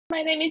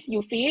My name is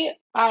Yuffie.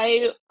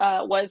 I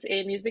was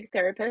a music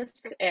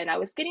therapist and I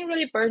was getting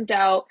really burned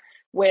out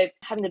with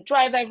having to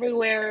drive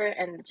everywhere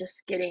and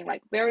just getting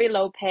like very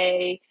low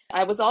pay.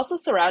 I was also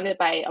surrounded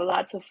by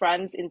lots of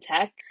friends in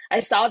tech. I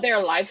saw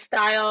their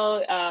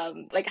lifestyle,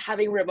 like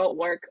having remote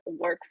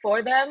work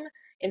for them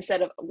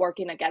instead of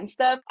working against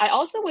them. I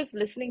also was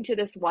listening to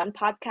this one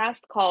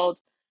podcast called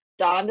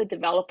Dawn the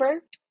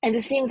Developer, and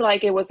it seemed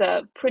like it was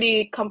a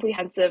pretty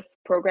comprehensive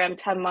program,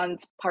 10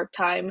 months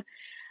part-time,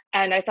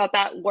 and I thought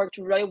that worked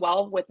really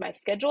well with my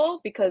schedule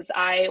because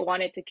I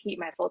wanted to keep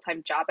my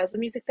full-time job as a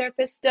music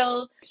therapist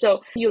still.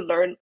 So you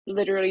learn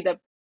literally the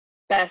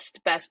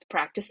best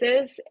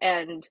practices,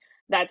 and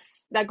that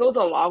goes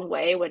a long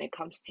way when it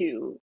comes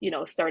to,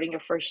 starting your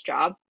first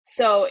job.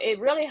 So it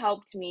really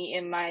helped me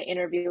in my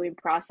interviewing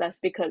process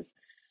because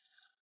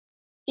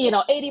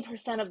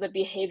 80% of the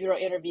behavioral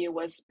interview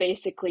was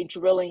basically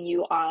drilling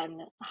you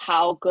on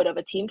how good of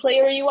a team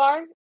player you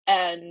are.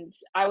 And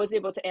I was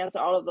able to answer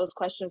all of those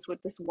questions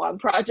with this one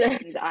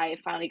project. I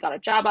finally got a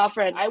job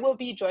offer, and I will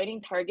be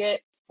joining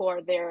Target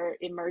for their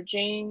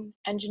emerging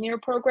engineer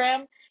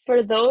program.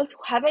 For those who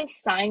haven't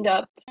signed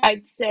up,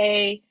 I'd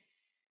say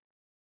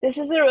this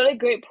is a really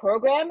great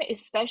program,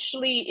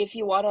 especially if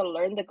you want to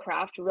learn the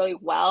craft really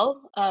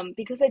well,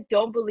 because I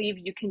don't believe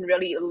you can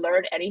really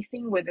learn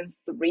anything within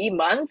 3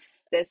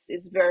 months. This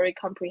is very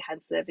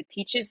comprehensive. It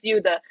teaches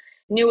you the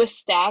newest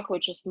stack,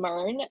 which is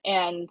Mern.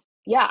 And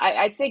yeah,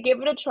 I'd say give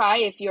it a try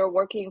if you're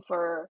working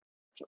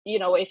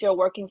if you're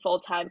working full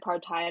time,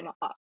 part time.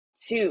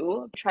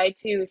 Too, try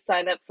to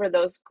sign up for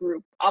those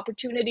group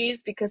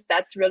opportunities because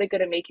that's really going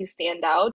to make you stand out.